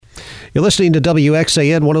You're listening to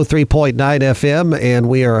WXAN 103.9 FM, and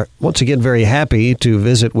we are once again very happy to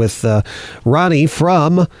visit with Roni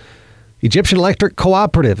from Egyptian Electric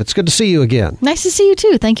Cooperative. It's good to see you again. Nice to see you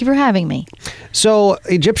too. Thank you for having me. So,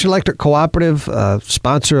 Egyptian Electric Cooperative,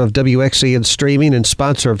 sponsor of WXAN streaming and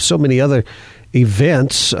sponsor of so many other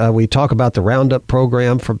events. We talk about the Roundup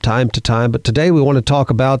program from time to time, but today we want to talk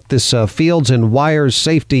about this Fields and Wires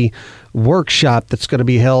Safety Workshop that's going to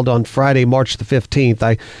be held on Friday, March the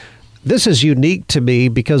 15th. This is unique to me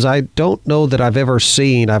because I don't know that I've ever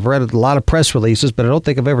seen, I've read a lot of press releases, but I don't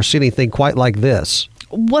think I've ever seen anything quite like this.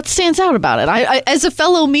 What stands out about it? I as a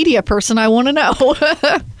fellow media person, I want to know.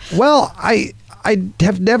 Well, I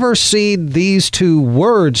have never seen these two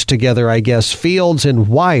words together, I guess, fields and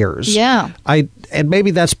wires. Yeah. And maybe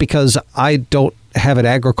that's because I don't have an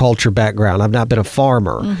agriculture background. I've not been a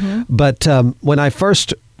farmer. Mm-hmm. But when I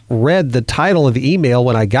first read the title of the email,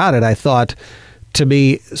 when I got it, I thought to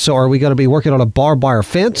me, so are we going to be working on a barbed wire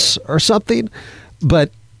fence or something?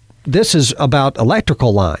 But this is about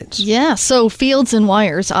electrical lines. Yeah, so fields and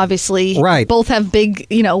wires, obviously, right. Both have big,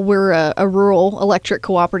 we're a rural electric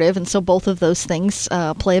cooperative, and so both of those things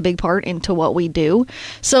play a big part into what we do.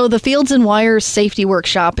 So the Fields and Wires Safety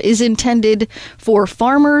Workshop is intended for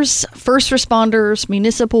farmers, first responders,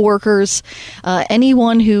 municipal workers,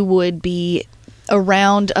 anyone who would be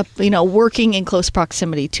around, working in close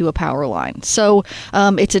proximity to a power line. So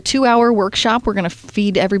it's a 2-hour workshop. We're going to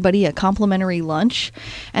feed everybody a complimentary lunch.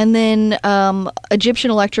 And then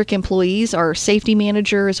Egyptian Electric employees, our safety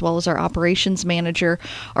manager, as well as our operations manager,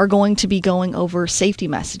 are going to be going over safety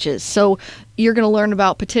messages. So you're going to learn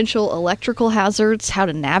about potential electrical hazards, how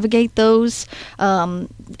to navigate those, and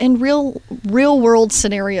real world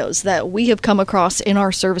scenarios that we have come across in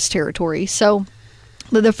our service territory. So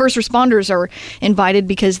the first responders are invited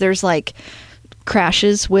because there's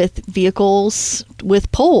crashes with vehicles,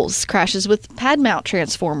 with poles, crashes with pad mount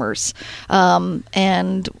transformers.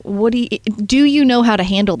 And what do you know how to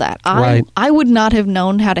handle that? Right. I would not have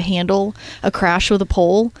known how to handle a crash with a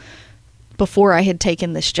pole before I had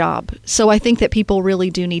taken this job. So I think that people really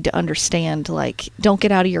do need to understand, don't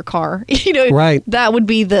get out of your car. Right. That would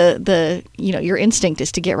be the your instinct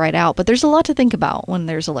is to get right out. But there's a lot to think about when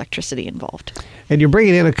there's electricity involved. And you're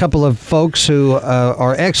bringing in a couple of folks who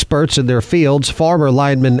are experts in their fields. Farmer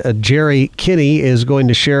lineman Jerry Kinney is going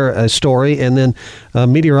to share a story, and then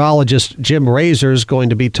meteorologist Jim Razor is going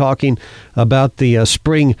to be talking about the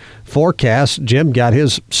spring forecast. Jim got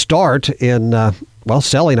his start in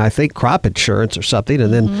selling, I think, crop insurance or something,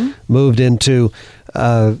 and then moved into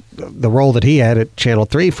the role that he had at Channel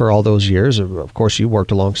 3 for all those years. Of course, you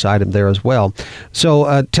worked alongside him there as well.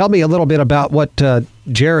 So tell me a little bit about what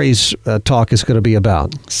Jerry's talk is going to be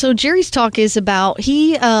about. So Jerry's talk is about,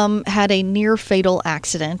 he had a near-fatal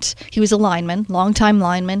accident. He was a lineman, longtime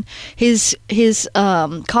lineman. His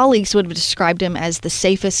colleagues would have described him as the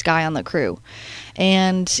safest guy on the crew.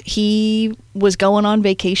 And he was going on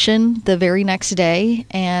vacation the very next day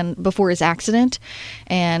and before his accident.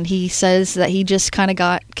 And he says that he just kind of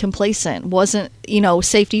got complacent.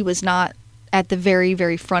 Safety was not at the very,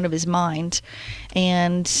 very front of his mind.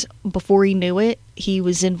 And before he knew it, he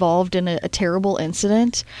was involved in a terrible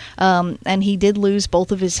incident. And he did lose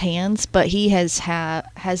both of his hands, but he has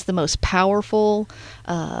the most powerful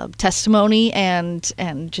testimony and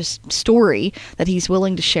just story that he's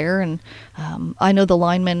willing to share. And I know the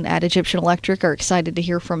linemen at Egyptian Electric are excited to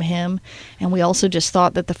hear from him. And we also just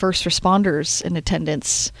thought that the first responders in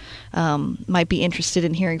attendance might be interested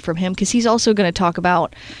in hearing from him, because he's also going to talk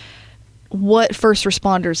about what first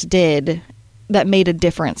responders did that made a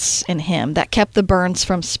difference in him, that kept the burns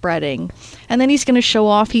from spreading. And then he's going to show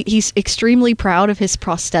off, he's extremely proud of his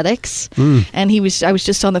prosthetics. And I was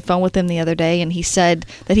just on the phone with him the other day, and he said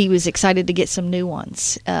that he was excited to get some new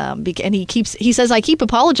ones. And he says, I keep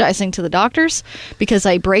apologizing to the doctors because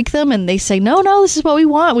I break them, and they say, no, this is what we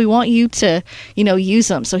want. We want you to, use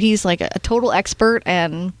them. So he's like a total expert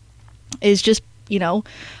and is just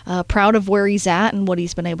proud of where he's at and what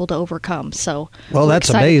he's been able to overcome. So, that's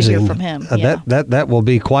amazing. To hear from him. That will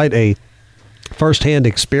be quite a firsthand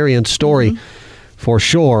experience story for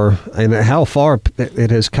sure. And how far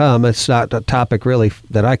it has come, it's not a topic really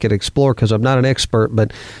that I could explore because I'm not an expert,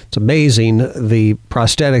 but it's amazing the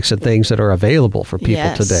prosthetics and things that are available for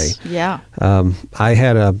people today. Yeah. I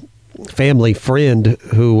had a family friend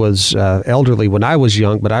who was elderly when I was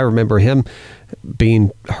young, but I remember him being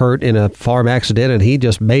hurt in a farm accident, and he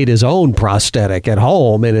just made his own prosthetic at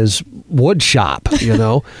home in his wood shop,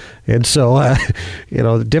 And so,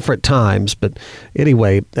 different times. But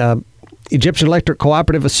anyway, Egyptian Electric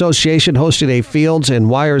Cooperative Association hosting a Fields and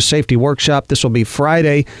Wires Safety Workshop. This will be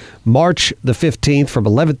Friday, March the 15th from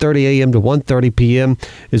 11:30 a.m. to 1:30 p.m.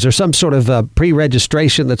 Is there some sort of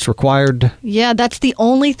pre-registration that's required? Yeah, that's the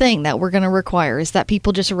only thing that we're going to require is that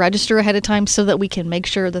people just register ahead of time so that we can make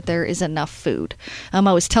sure that there is enough food.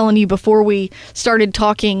 I was telling you before we started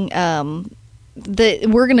talking that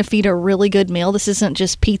we're going to feed a really good meal. This isn't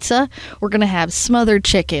just pizza. We're going to have smothered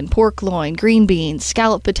chicken, pork loin, green beans,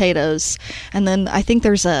 scalloped potatoes, and then I think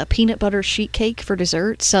there's a peanut butter sheet cake for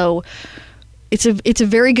dessert. So it's a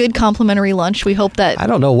very good complimentary lunch. We hope that... I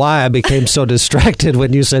don't know why I became so distracted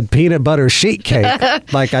when you said peanut butter sheet cake.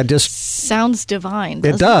 Like I just... Sounds divine.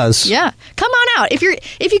 It does. Yeah. Come on out. If you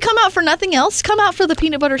come out for nothing else, come out for the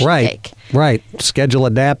peanut butter sheet cake. Right. Schedule a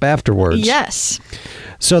nap afterwards. Yes.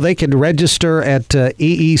 So they can register at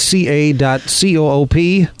eeca.coop.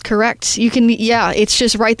 Correct. You can, it's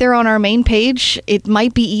just right there on our main page. It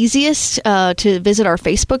might be easiest to visit our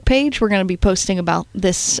Facebook page. We're going to be posting about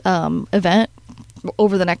this event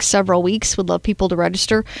over the next several weeks. Would love people to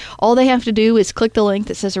register. All they have to do is click the link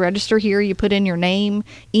that says register here. You put in your name.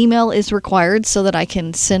 Email is required so that I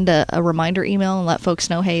can send a reminder email and let folks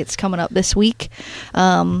know, hey, it's coming up this week.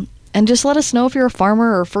 And just let us know if you're a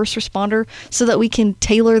farmer or a first responder so that we can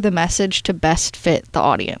tailor the message to best fit the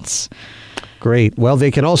audience. Great. Well, they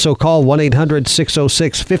can also call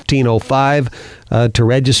 1-800-606-1505 to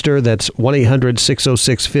register. That's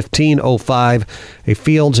 1-800-606-1505. A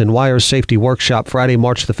Fields and Wires Safety Workshop Friday,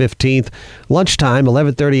 March the 15th. Lunchtime,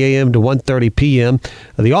 11:30 a.m. to 1:30 p.m.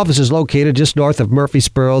 The office is located just north of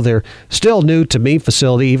Murfreesboro. They're still new to me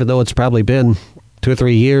facility, even though it's probably been 2 or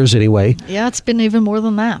 3 years anyway. Yeah, it's been even more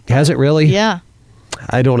than that. Has it really? Yeah.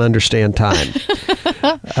 I don't understand time.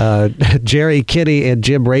 Jerry Kinney and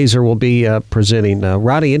Jim Razor will be presenting.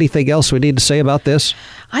 Roni, anything else we need to say about this?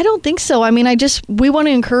 I don't think so. I mean, we want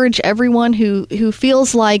to encourage everyone who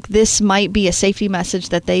feels like this might be a safety message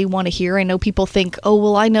that they want to hear. I know people think, oh,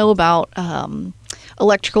 well, I know about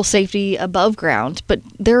electrical safety above ground, but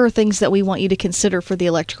there are things that we want you to consider for the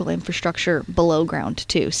electrical infrastructure below ground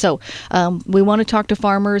too. So we want to talk to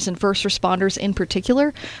farmers and first responders in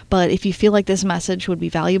particular, but if you feel like this message would be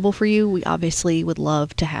valuable for you, we obviously would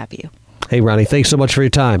love to have you. Hey, Roni, thanks so much for your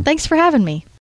time. Thanks for having me.